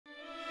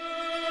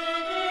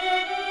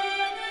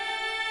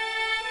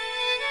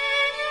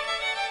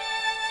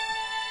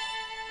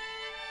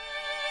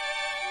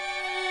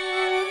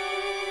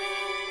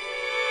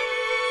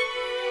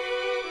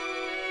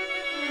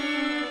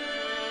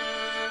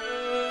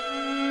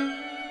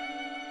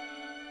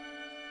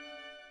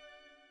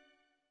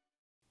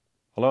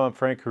Hello, I'm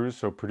Frank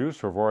Caruso,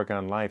 producer of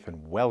Oregon Life,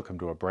 and welcome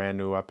to a brand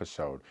new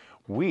episode.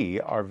 We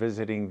are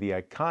visiting the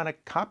iconic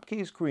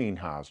Kopke's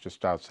greenhouse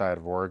just outside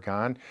of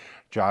Oregon.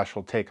 Josh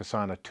will take us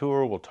on a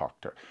tour. We'll talk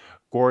to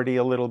Gordy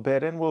a little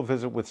bit, and we'll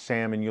visit with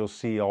Sam, and you'll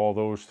see all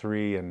those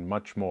three and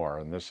much more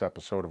in this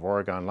episode of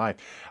Oregon Life.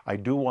 I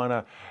do want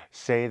to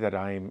say that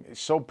I'm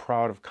so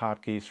proud of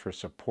Kopke's for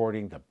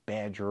supporting the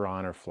Badger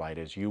Honor Flight,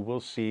 as you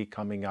will see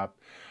coming up.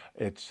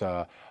 It's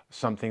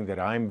something that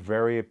I'm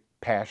very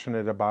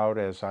passionate about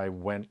as I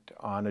went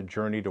on a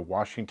journey to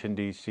Washington,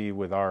 D.C.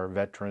 with our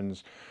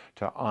veterans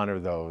to honor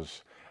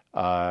those.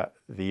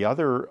 The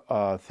other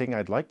thing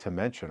I'd like to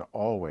mention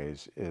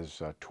always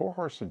is Tour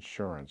Horse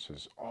Insurance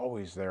is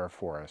always there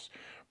for us,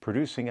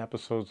 producing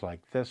episodes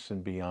like this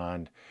and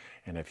beyond.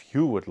 And if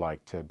you would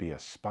like to be a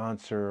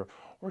sponsor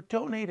or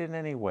donate in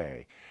any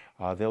way,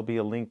 there'll be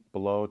a link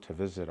below to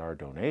visit our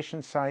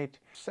donation site.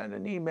 Send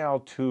an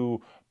email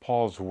to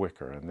Paul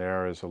Zwicker, and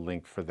there is a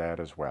link for that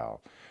as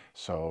well.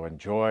 So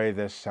enjoy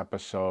this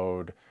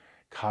episode,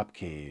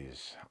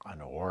 Kopke's on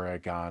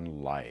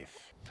Oregon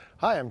Life.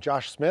 Hi, I'm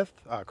Josh Smith,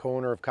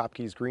 co-owner of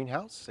Kopke's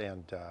Greenhouse,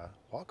 and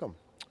welcome.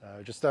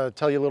 Just to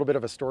tell you a little bit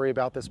of a story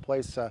about this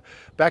place.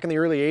 Back in the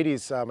early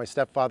 80s, my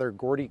stepfather,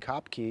 Gordy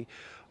Kopke,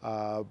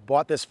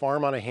 bought this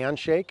farm on a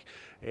handshake,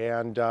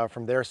 and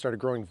from there started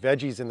growing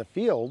veggies in the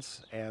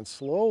fields, and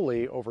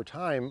slowly over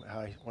time,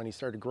 when he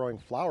started growing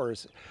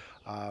flowers,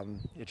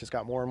 it just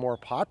got more and more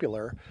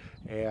popular,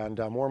 and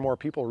more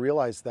people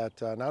realized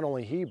that not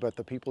only he, but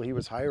the people he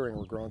was hiring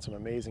were growing some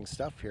amazing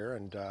stuff here.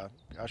 And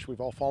gosh, we've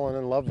all fallen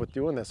in love with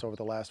doing this over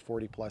the last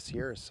 40 plus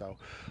years. So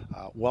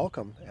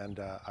welcome, and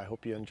I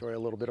hope you enjoy a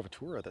little bit of a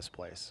tour of this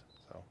place.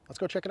 So let's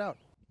go check it out.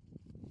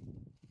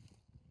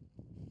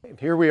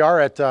 Here we are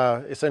at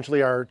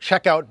essentially our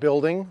checkout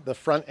building, the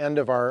front end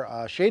of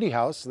our shady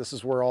house. This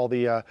is where all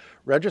the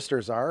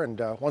registers are, and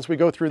once we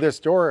go through this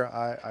door,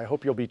 I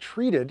hope you'll be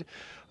treated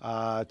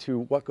to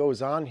what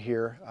goes on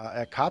here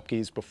at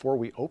Kopke's before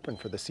we open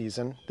for the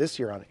season this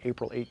year on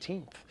April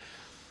 18th.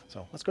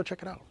 So let's go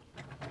check it out.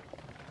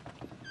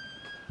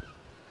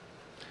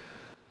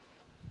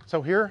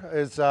 So here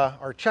is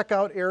our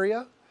checkout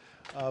area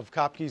of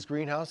Kopke's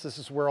Greenhouse. This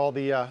is where all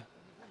the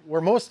where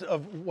most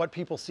of what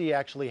people see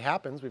actually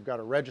happens. We've got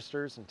our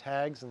registers and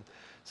tags and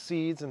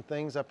seeds and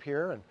things up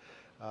here,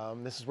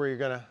 and this is where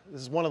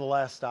this is one of the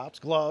last stops.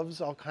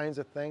 Gloves, all kinds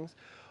of things.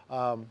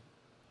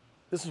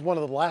 This is one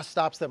of the last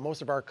stops that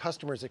most of our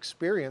customers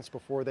experience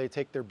before they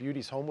take their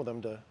beauties home with them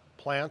to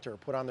plant or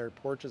put on their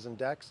porches and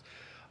decks.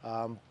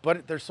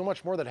 But there's so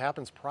much more that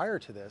happens prior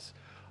to this.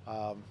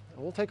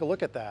 We'll take a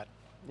look at that.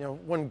 You know,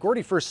 when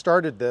Gordy first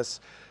started this,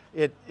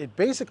 it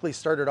basically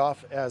started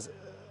off as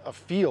a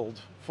field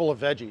full of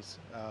veggies.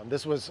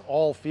 This was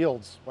all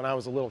fields when I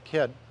was a little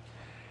kid.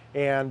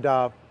 And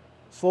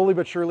slowly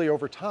but surely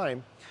over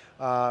time,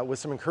 with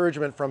some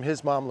encouragement from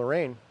his mom,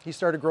 Lorraine, he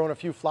started growing a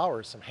few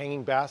flowers, some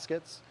hanging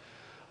baskets,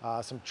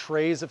 some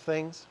trays of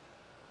things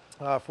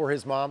for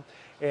his mom.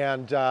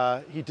 And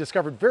he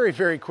discovered very,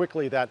 very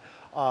quickly that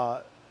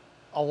a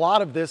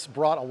lot of this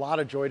brought a lot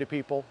of joy to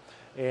people.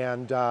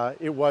 And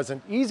it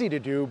wasn't easy to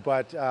do,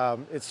 but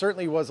it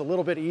certainly was a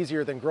little bit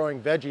easier than growing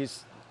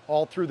veggies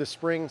all through the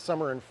spring,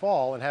 summer, and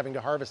fall, and having to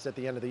harvest at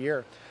the end of the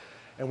year.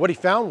 And what he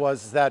found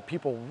was that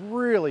people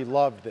really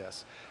loved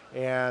this.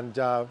 And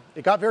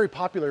it got very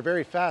popular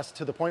very fast,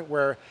 to the point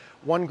where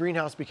one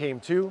greenhouse became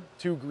two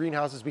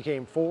greenhouses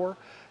became four,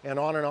 and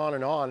on and on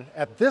and on.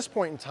 At this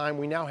point in time,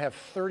 we now have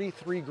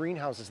 33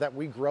 greenhouses that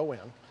we grow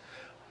in.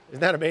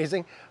 Isn't that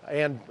amazing?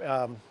 And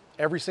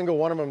every single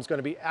one of them is going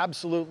to be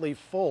absolutely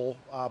full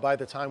by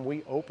the time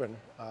we open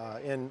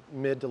in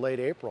mid to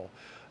late April.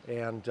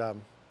 And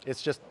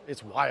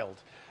it's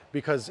wild,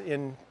 because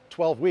in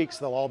 12 weeks,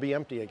 they'll all be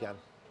empty again.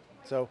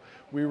 So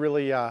we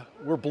really,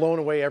 we're blown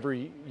away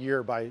every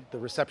year by the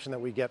reception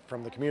that we get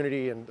from the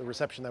community and the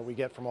reception that we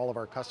get from all of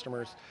our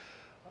customers.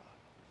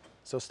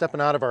 So stepping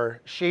out of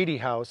our shady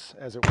house,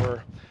 as it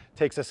were,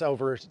 takes us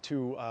over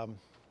to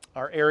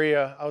our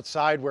area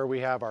outside, where we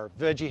have our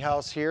veggie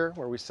house here,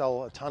 where we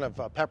sell a ton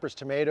of peppers,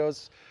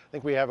 tomatoes. I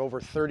think we have over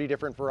 30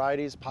 different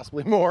varieties,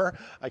 possibly more.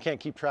 I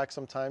can't keep track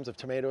sometimes, of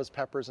tomatoes,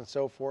 peppers, and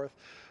so forth.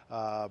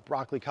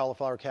 Broccoli,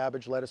 cauliflower,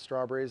 cabbage, lettuce,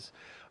 strawberries.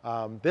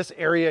 This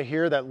area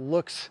here that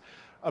looks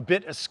a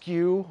bit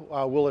askew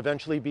will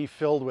eventually be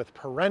filled with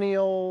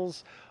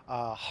perennials,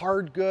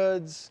 hard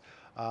goods,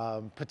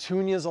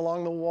 petunias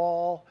along the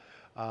wall.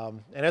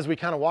 And as we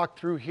kind of walk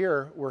through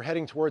here, we're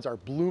heading towards our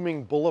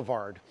blooming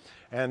boulevard.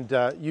 And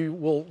you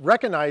will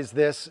recognize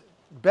this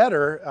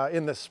better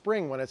in the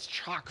spring, when it's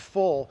chock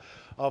full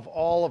of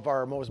all of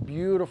our most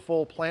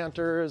beautiful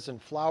planters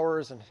and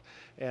flowers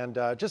and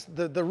just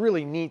the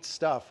really neat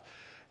stuff.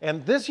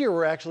 And this year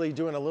we're actually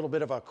doing a little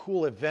bit of a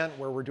cool event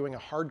where we're doing a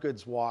hard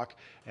goods walk.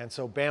 And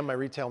so Bam, my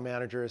retail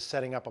manager, is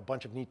setting up a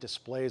bunch of neat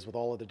displays with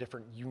all of the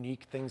different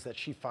unique things that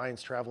she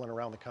finds traveling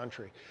around the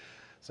country.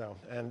 So,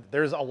 and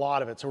there's a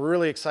lot of it. So we're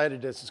really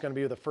excited. This is going to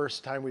be the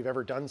first time we've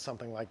ever done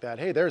something like that.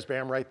 Hey, there's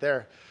Bam right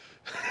there.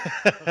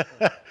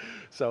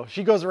 So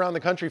she goes around the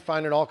country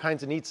finding all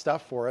kinds of neat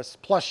stuff for us.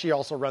 Plus, she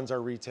also runs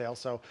our retail.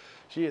 So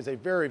she is a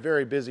very,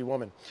 very busy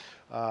woman.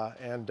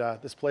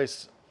 This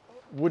place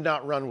would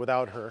not run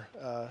without her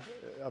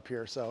up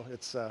here. So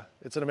it's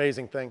an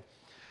amazing thing.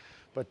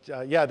 But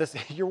yeah,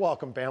 you're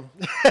welcome, Bam.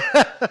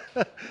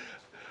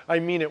 I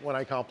mean it when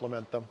I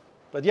compliment them.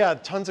 But yeah,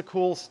 tons of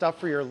cool stuff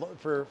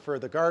for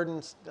the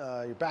gardens,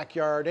 your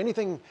backyard,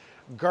 anything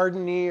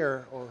gardeny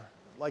or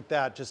like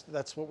that. Just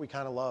that's what we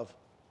kind of love.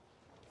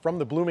 From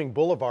the Blooming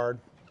Boulevard,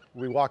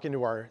 we walk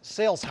into our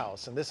sales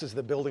house, and this is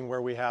the building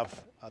where we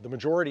have the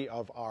majority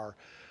of our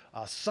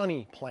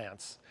sunny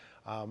plants.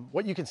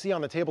 What you can see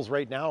on the tables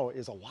right now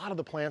is a lot of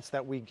the plants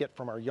that we get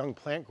from our young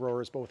plant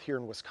growers, both here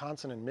in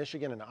Wisconsin and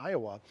Michigan and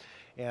Iowa.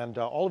 And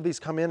all of these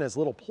come in as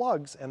little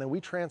plugs, and then we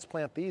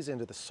transplant these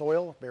into the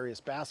soil, various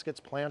baskets,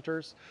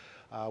 planters.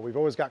 We've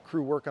always got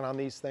crew working on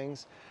these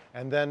things.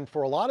 And then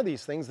for a lot of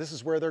these things, this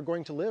is where they're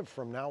going to live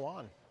from now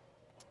on.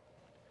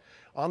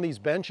 On these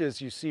benches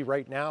you see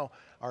right now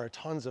are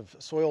tons of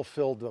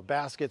soil-filled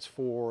baskets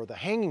for the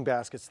hanging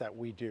baskets that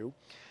we do.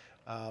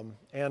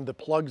 And the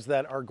plugs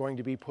that are going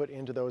to be put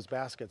into those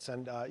baskets.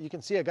 And you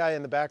can see a guy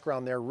in the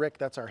background there, Rick,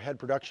 that's our head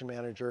production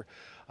manager.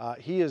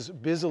 He is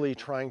busily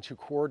trying to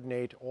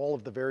coordinate all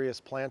of the various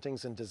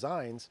plantings and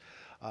designs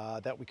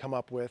that we come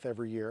up with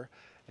every year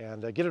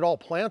and get it all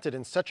planted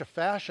in such a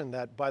fashion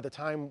that by the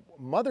time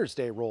Mother's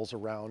Day rolls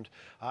around,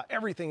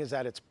 everything is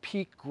at its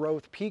peak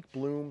growth, peak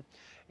bloom.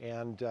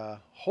 And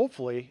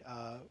hopefully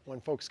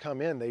when folks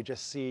come in, they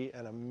just see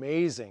an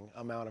amazing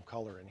amount of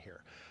color in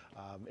here.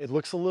 It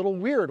looks a little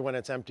weird when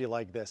it's empty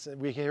like this.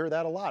 We hear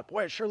that a lot.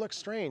 Boy, it sure looks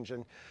strange.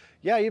 And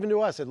yeah, even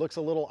to us, it looks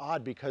a little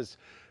odd because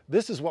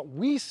this is what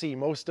we see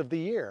most of the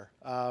year.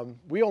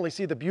 We only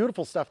see the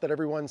beautiful stuff that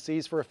everyone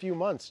sees for a few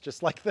months,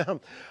 just like them.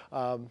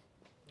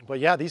 But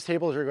yeah, these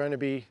tables are going to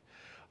be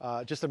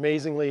just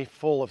amazingly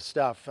full of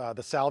stuff.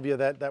 The salvia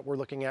that we're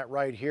looking at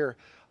right here,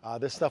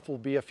 this stuff will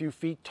be a few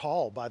feet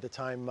tall by the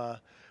time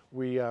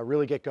we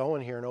really get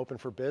going here and open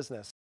for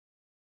business.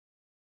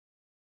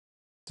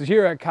 So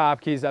here at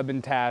Kopke's, I've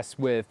been tasked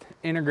with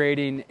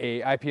integrating a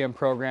IPM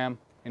program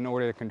in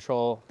order to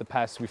control the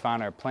pests we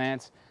find in our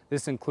plants.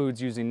 This includes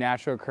using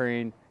natural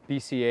occurring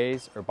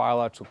BCAs, or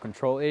biological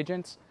control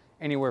agents,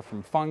 anywhere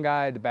from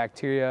fungi to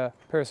bacteria,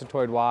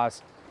 parasitoid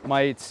wasps,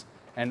 mites,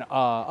 and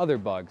other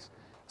bugs.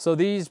 So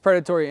these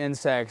predatory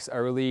insects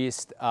are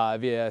released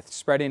via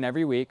spreading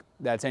every week.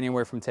 That's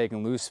anywhere from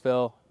taking loose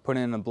fill,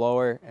 putting it in a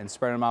blower, and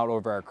spreading them out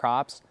over our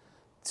crops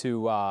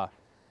to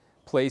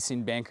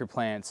placing banker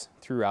plants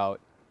throughout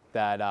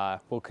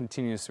that will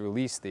continuously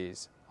release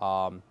these.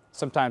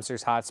 Sometimes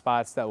there's hot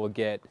spots that will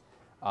get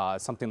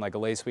something like a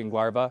lacewing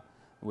larva,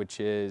 which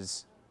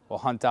will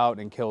hunt out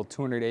and kill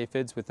 200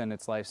 aphids within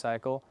its life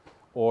cycle,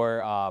 or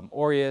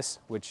aureus,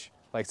 which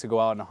likes to go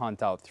out and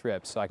hunt out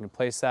thrips. So I can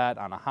place that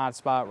on a hot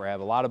spot where I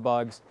have a lot of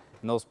bugs,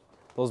 and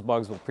those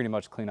bugs will pretty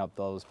much clean up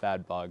those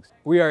bad bugs.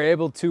 We are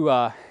able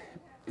to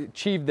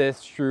achieve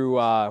this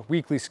through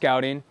weekly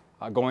scouting,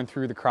 going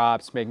through the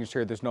crops, making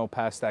sure there's no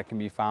pests that can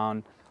be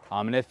found.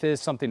 And if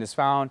something is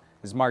found,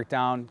 is marked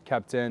down,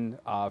 kept in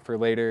for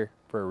later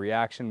for a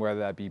reaction, whether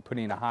that be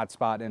putting a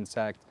hotspot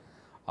insect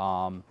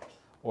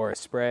or a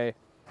spray.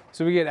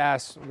 So we get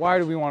asked, why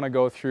do we want to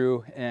go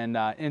through and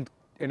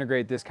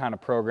integrate this kind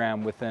of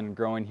program within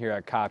growing here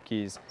at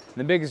Kopke's? And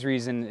the biggest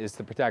reason is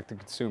to protect the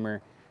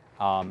consumer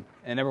and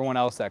everyone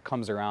else that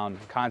comes around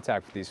in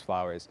contact with these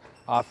flowers.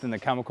 Often the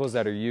chemicals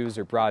that are used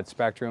are broad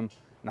spectrum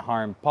and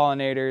harm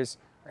pollinators,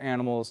 or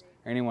animals,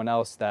 or anyone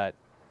else that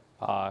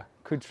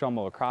could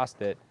stumble across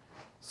it.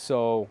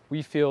 So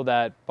we feel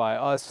that by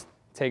us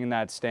taking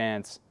that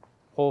stance,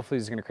 hopefully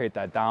it's going to create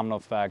that domino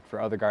effect for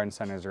other garden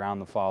centers around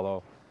the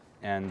follow.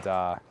 And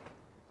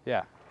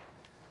yeah,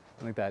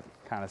 I think that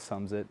kind of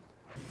sums it.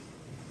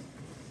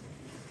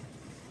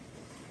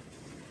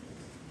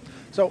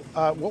 So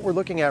what we're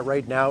looking at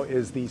right now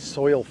is the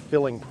soil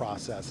filling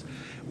process,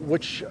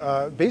 which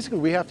basically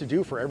we have to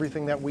do for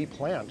everything that we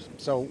plant.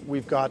 So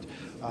we've got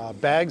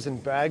bags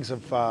and bags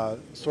of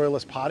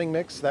soilless potting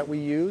mix that we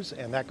use,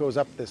 and that goes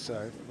up this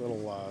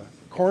little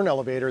corn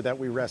elevator that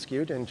we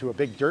rescued into a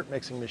big dirt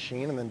mixing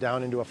machine and then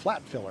down into a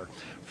flat filler.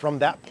 From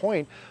that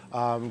point,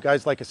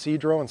 guys like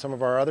Isidro and some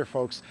of our other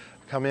folks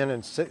come in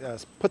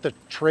and put the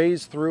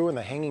trays through and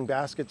the hanging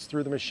baskets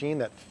through the machine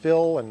that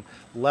fill and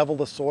level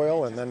the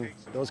soil, and then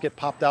those get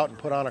popped out and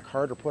put on a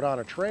cart or put on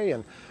a tray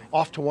and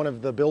off to one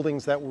of the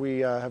buildings that we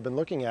have been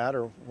looking at,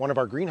 or one of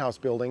our greenhouse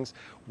buildings,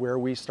 where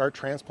we start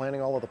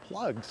transplanting all of the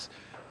plugs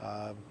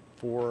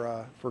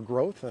for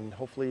growth and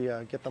hopefully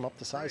get them up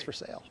to size for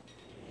sale.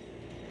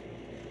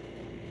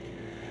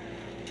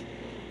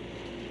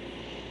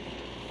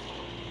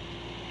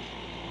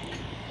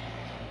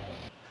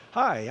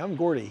 Hi, I'm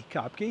Gordy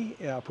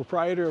Kopke,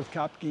 proprietor of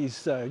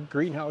Kopke's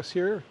greenhouse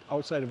here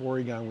outside of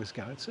Oregon,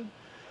 Wisconsin.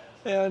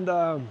 And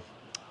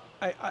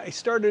I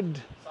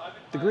started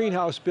the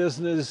greenhouse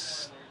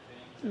business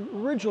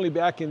originally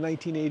back in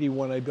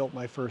 1981. I built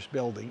my first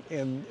building,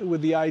 and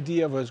with the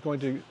idea of I was going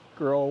to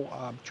grow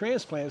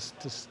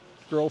transplants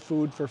grow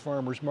food for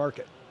farmers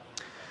market.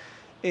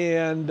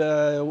 And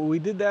we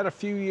did that a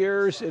few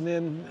years, and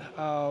then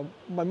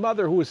my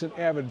mother, who was an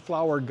avid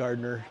flower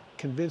gardener,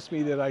 convinced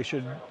me that I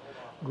should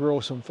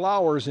grow some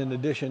flowers in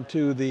addition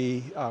to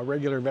the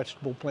regular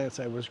vegetable plants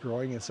I was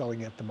growing and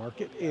selling at the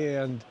market.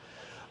 And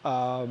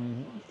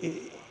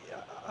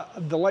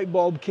the light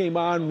bulb came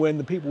on when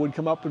the people would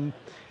come up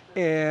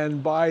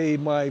and buy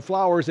my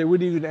flowers. They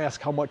wouldn't even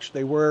ask how much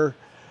they were.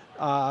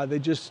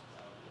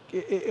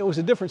 It was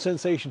a different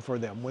sensation for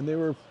them. When they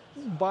were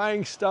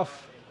buying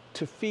stuff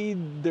to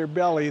feed their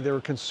belly, they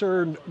were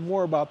concerned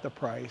more about the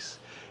price.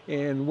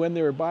 And when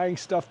they were buying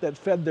stuff that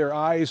fed their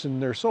eyes and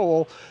their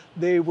soul,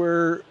 they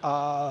were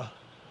the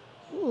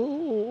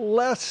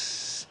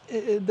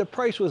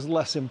price was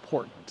less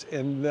important.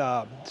 And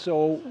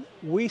so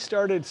we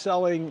started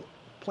selling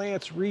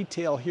plants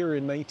retail here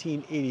in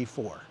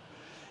 1984.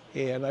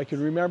 And I can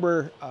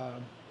remember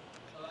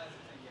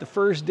the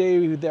first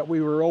day that we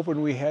were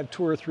open, we had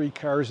 2 or 3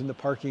 cars in the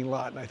parking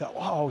lot. And I thought,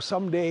 wow,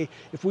 someday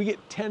if we get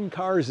 10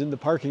 cars in the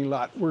parking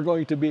lot, we're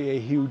going to be a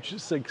huge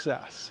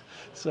success.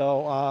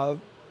 So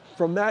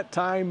from that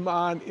time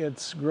on,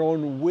 it's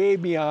grown way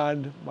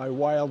beyond my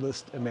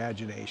wildest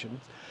imagination.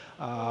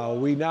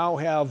 We now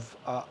have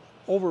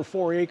over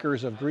 4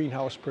 acres of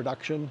greenhouse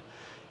production.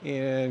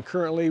 And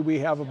currently we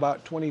have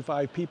about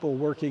 25 people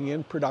working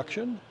in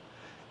production.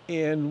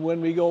 And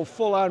when we go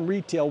full on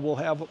retail, we'll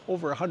have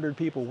over 100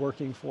 people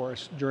working for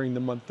us during the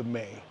month of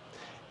May.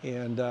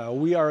 And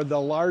we are the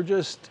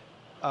largest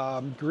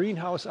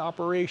greenhouse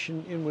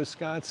operation in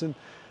Wisconsin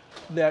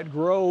that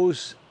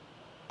grows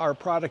our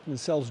product and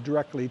sells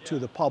directly to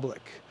the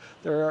public.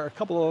 There are a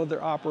couple of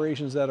other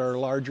operations that are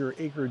larger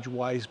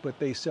acreage-wise, but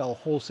they sell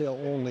wholesale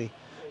only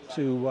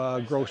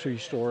to grocery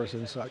stores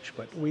and such.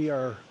 But we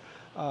are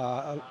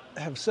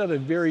have set a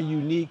very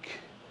unique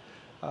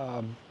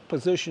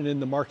position in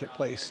the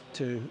marketplace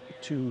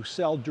to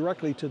sell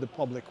directly to the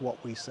public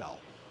what we sell.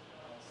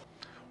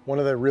 One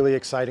of the really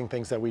exciting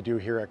things that we do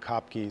here at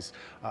Kopke's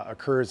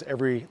occurs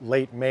every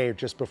late May,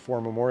 just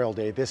before Memorial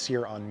Day. This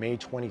year on May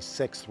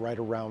 26th, right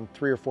around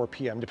 3 or 4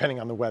 p.m., depending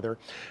on the weather,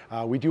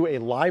 we do a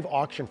live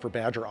auction for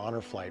Badger Honor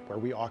Flight, where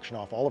we auction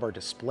off all of our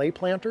display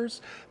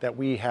planters that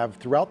we have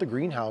throughout the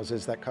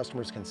greenhouses that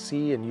customers can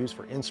see and use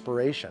for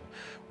inspiration.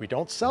 We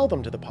don't sell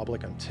them to the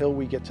public until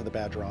we get to the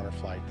Badger Honor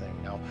Flight thing.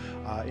 Now,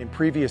 in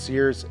previous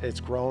years,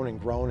 it's grown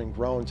and grown and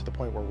grown to the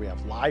point where we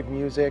have live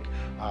music,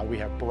 we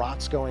have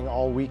brats going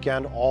all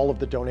weekend. All of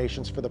the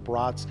donations for the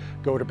brats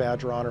go to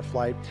Badger Honor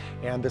Flight.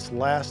 And this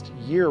last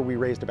year, we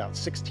raised about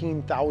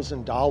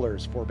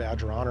 $16,000 for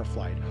Badger Honor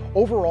Flight.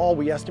 Overall,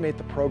 we estimate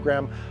the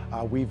program,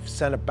 we've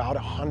sent about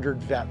 100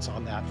 vets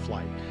on that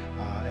flight.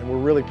 And we're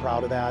really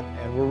proud of that.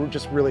 And we're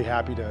just really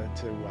happy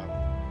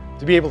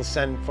to be able to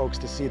send folks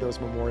to see those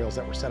memorials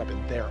that were set up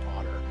in their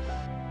honor.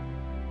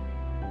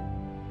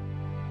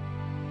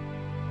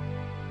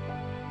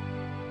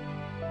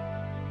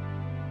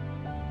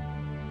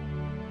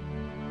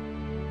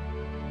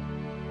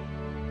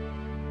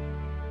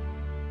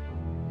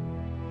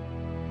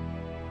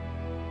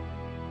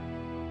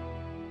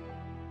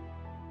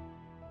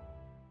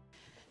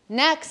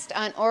 Next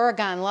on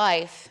Oregon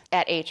Life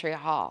at Atria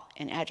Hall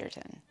in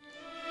Edgerton.